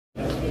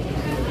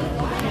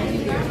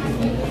Do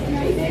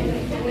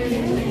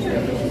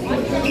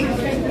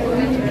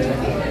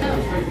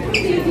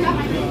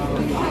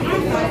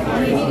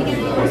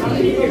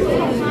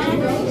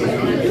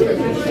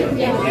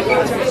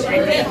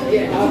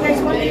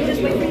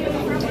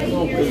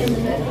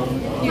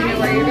you know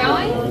where you're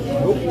going?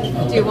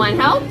 Do you want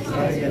help?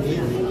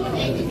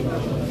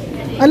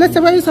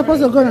 Alexa, where are you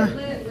supposed to go now?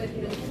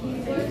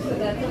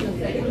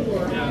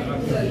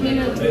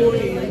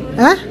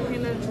 Huh?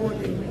 Hannah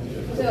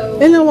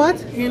Jordan. You know what?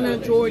 Hannah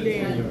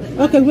Jordan.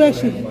 Okay, where is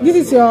she? This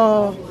is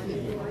your...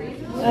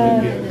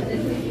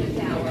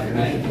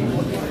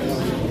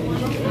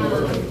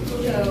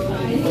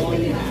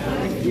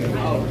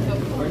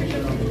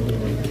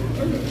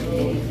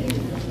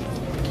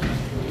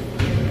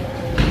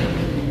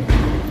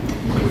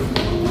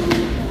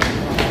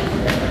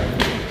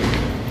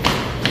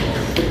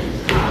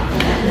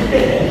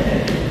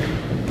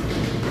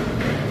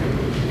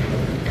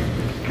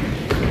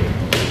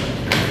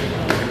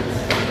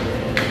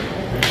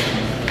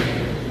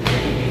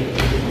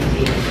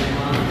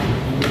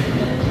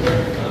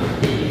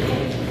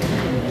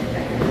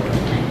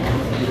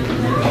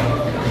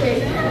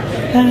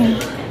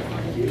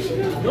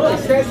 No, it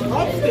says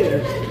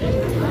upstairs.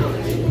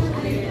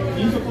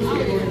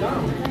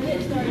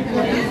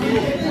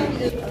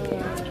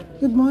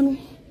 Good morning.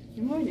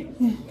 Good morning.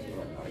 Yeah.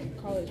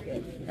 College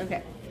good.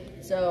 Okay,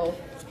 so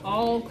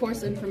all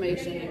course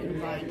information you can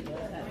find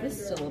at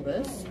this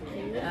syllabus.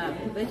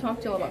 Have they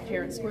talked to you all about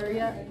Parent Square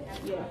yet?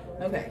 Yeah.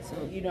 Okay,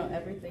 so you know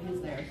everything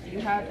is there. Do you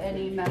have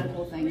any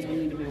medical things we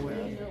need to be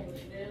aware of?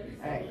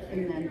 Alright,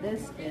 and then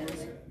this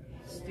is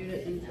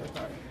student info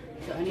card.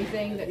 So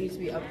anything that needs to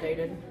be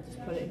updated,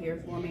 just put it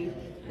here for me.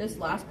 This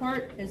last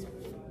part is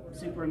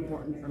super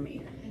important for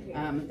me.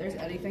 If there's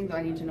anything that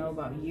I need to know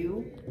about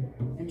you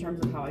in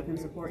terms of how I can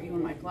support you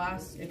in my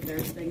class, if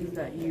there's things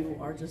that you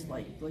are just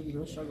like you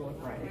really struggle with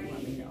writing,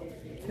 let me know.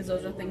 Because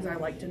those are things I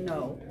like to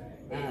know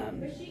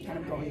kind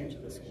of going into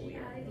the school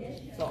year.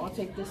 So I'll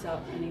take this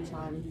out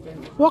anytime.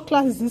 What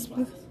class is this,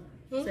 please?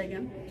 Say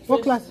again?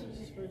 What class?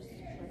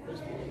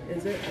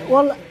 Is it?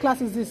 What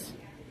class is this?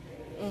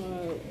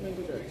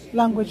 Language arts.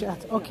 Language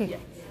art. Okay. Yes.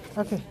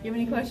 Okay. You have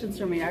any questions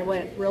for me? I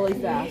went really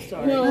fast,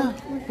 sorry. No.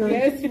 Good.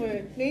 Yes,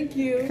 but thank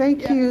you.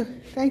 Thank you.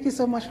 Thank you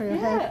so much for your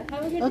help.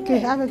 Have a good Okay, day.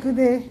 have a good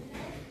day.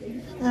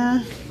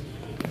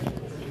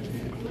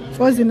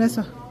 What's the next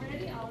one?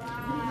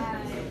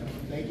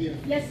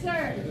 Yes,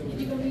 sir.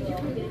 You go read your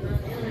food.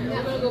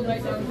 I'm gonna go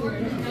back down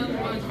here.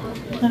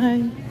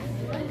 Hi.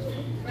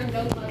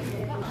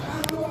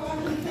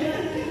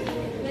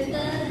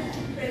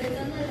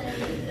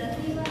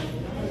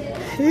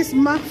 This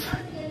math.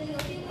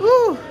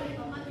 Ooh.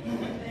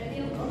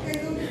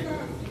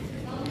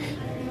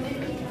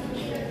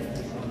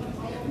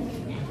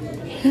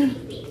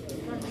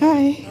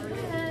 Hi.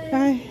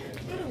 Hi.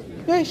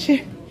 Where is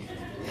she?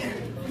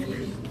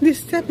 This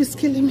step is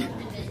killing me.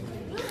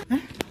 Huh?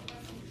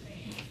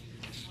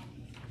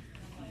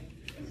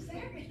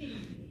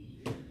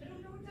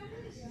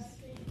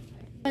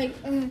 Like,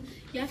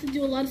 you have to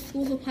do a lot of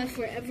school supplies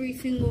for every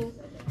single.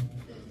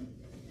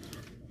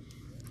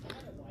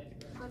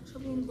 Got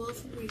trouble in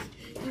both of these.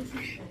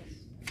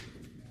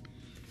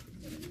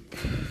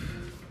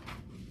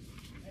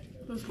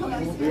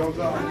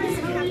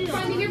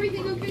 Finding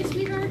everything okay,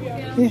 sweetheart?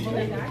 Yeah.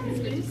 It's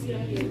good to see you.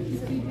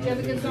 Did you have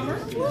a good summer?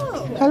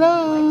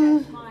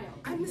 Hello.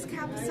 I'm Miss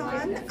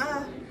Capson.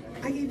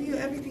 I give you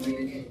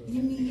everything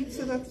you need,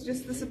 so that's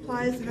just the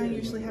supplies, and I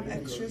usually have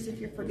extras if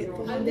you're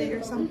forgetful one day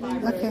or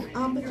something. Okay.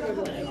 But do you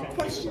have any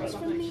questions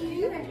for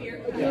me?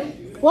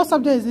 What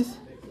subject is this?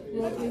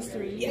 World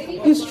history.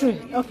 History.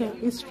 Okay,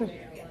 history.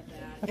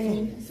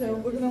 Okay. So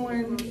we're gonna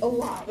learn a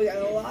lot. We got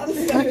a lot of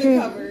stuff to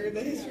cover.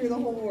 The history of the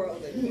whole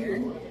world in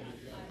here.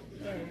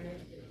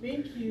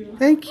 Thank you.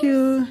 Thank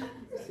you.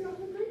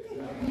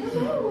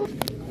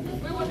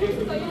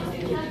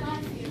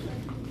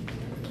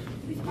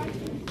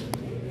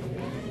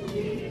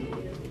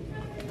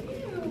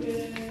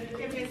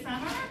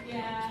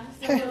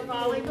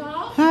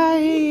 Volleyball? Hi.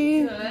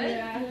 Good.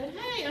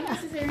 Hey, I'm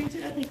Mrs.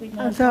 Arrington. I think we've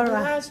known I'm each other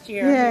Zara. last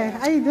year. Yeah,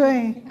 how you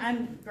doing?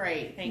 I'm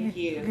great, thank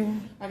you.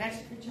 I got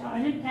your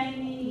John and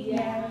Penny.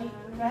 Yeah.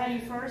 Do I have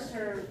you first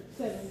or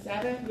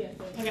seventh? Yes.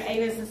 Okay,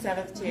 Ava's the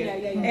seventh too.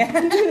 Yeah.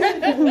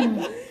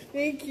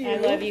 Thank you. I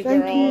love you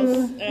Thank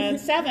girls. you. And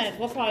seventh,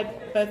 we'll probably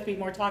both be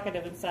more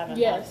talkative in seventh.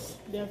 Yes,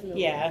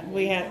 definitely. Yeah,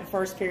 we had the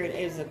first period.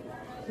 It was the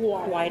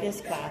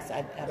quietest class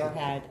I've ever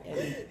had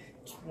in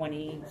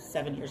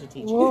 27 years of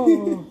teaching.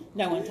 Whoa.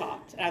 No one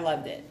talked. I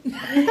loved it.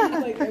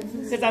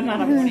 Because I'm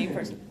not a morning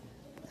person.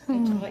 I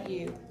taught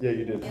you. Yeah,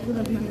 you did.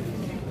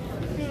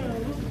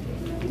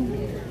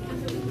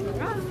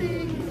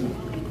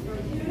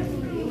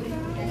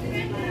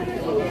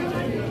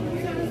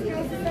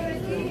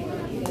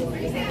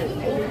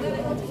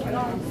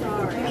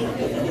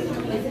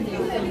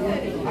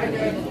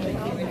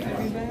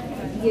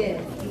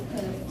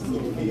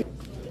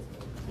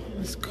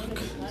 Let's cook.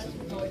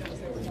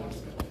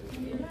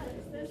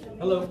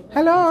 Hello.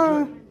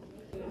 Hello.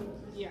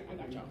 Yeah, I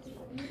got y'all.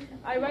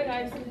 All right,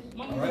 guys.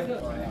 All right.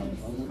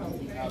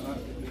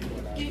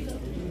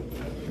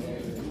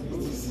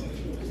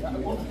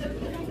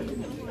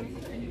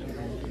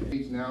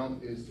 Now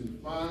is to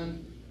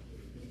find,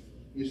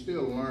 you're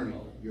still learning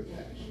your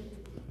passion.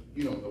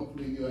 You know,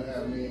 hopefully you'll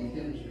have me in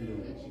chemistry the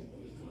next year.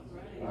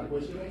 All right,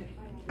 what's your name?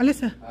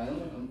 Alyssa,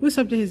 which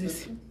subject is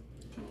this?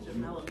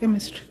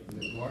 Chemistry.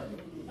 Ms. Martin?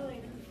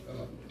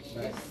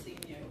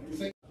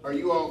 Nice. Are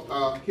you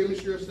all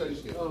chemistry or study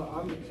skills?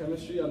 I'm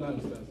chemistry, I'm not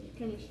studying.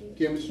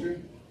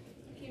 Chemistry?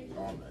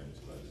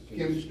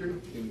 Chemistry?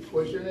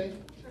 What's your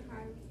name?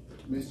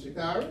 Miss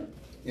Shakira?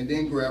 And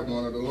then grab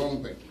one of the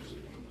long papers.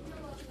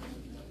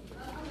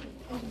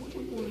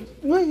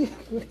 Wait.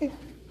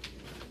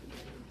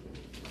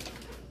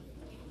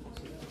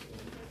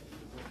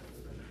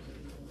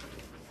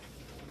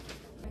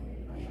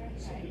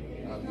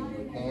 I'll give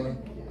you a corner.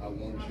 I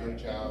want your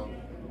child,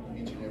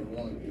 each and every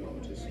one of you,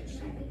 to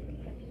succeed.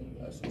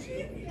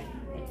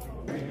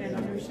 And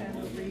understand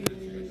the reasons.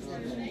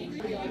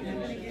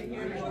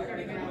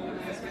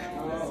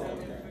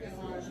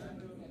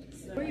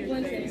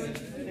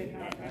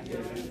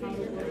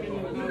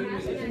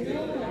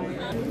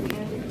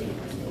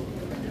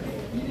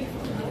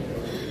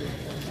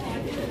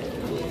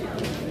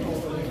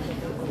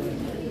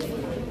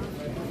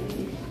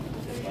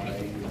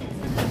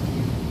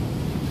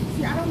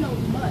 See, I don't know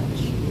much.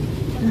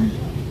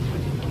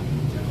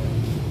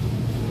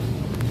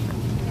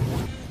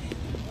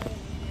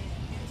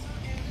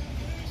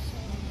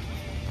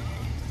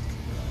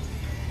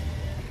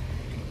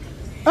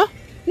 Oh,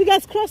 you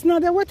guys cross now.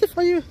 They're waiting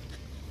for you.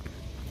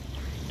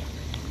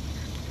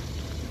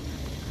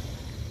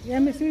 Yeah,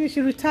 Miss Lily,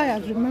 she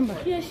retired, remember?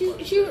 Yeah,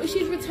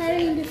 she's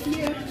retiring this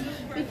year.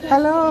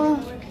 Hello.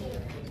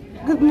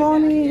 Good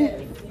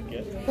morning.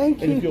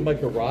 Thank And if you. you'll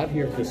make a right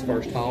here at this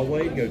first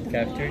hallway, go to the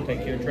cafeteria,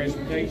 take care of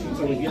transportation,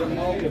 so we get them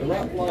all to the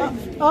right place.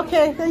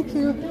 Okay, thank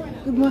you.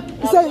 Good morning.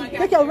 He said,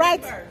 take your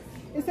right.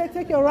 He said,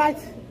 take your right.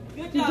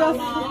 Good job,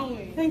 Mom.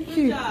 Thank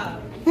you.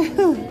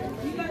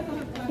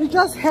 You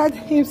just heard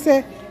him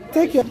say,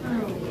 take your...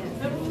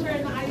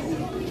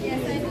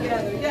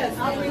 Yes,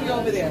 I'll bring you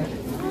over there.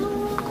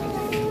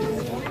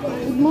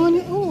 Good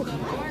morning. Oh,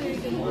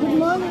 good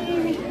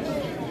morning.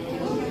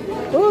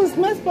 Oh, it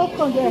smells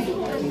popcorn there.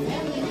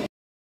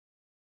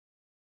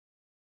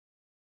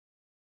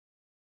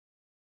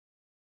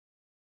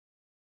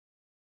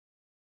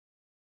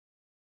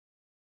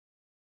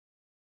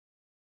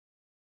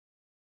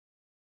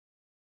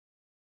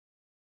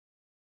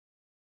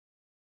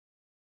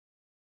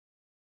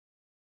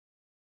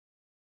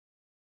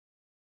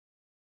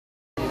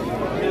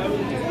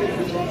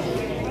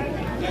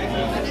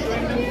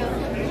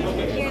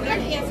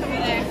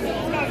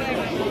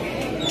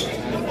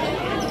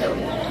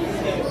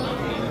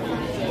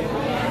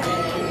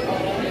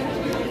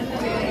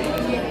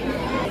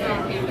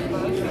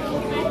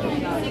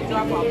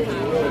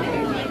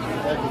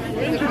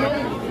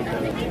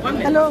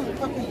 Hello.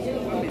 Okay.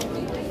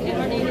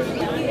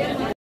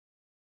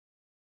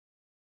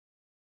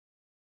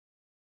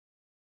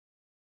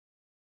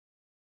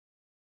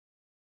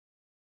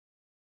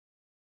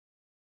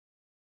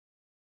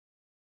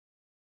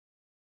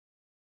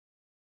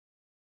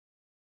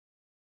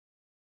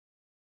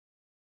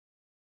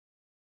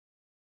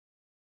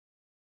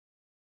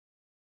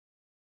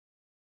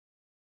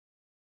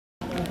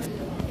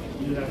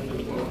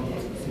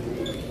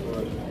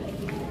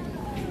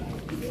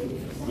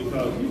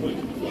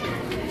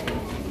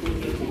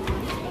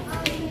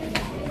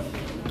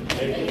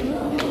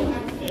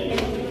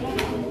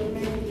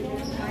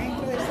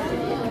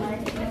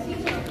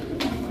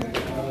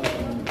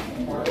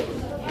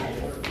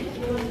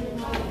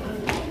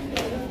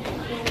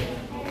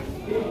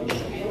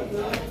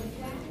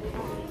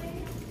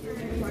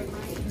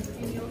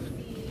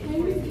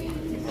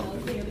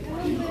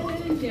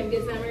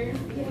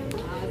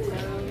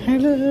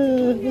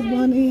 Hello, good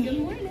morning.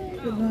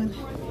 Good morning.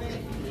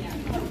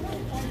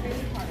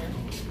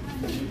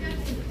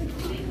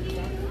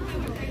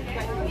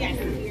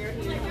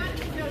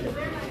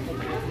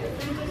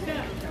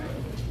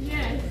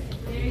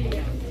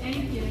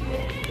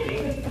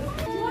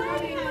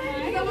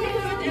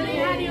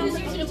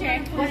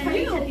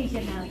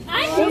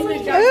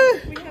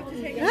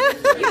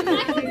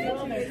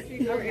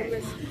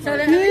 So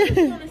then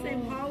Alicia's on the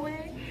same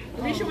hallway.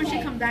 Alicia, when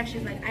she come back,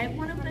 she's like, I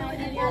want to play with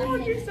Ellie. Oh,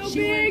 you're so she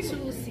big. She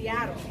went to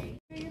Seattle.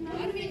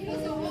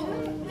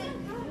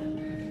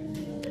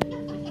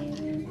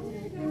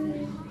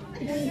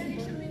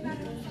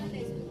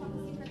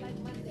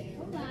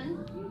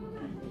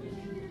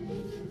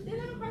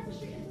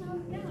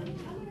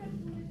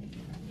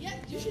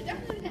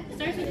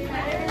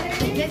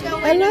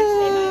 Hello.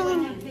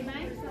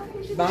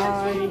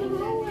 Bye.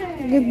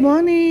 Good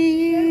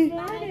morning.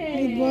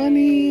 Good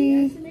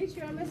morning. Nice to meet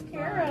you. I'm Miss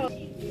Carol.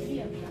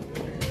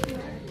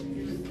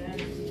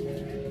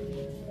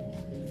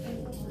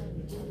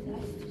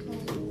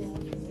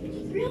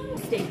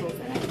 Staples.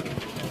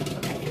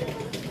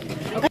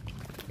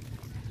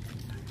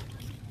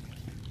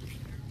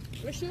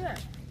 Where's she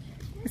at?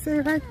 It's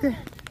right there.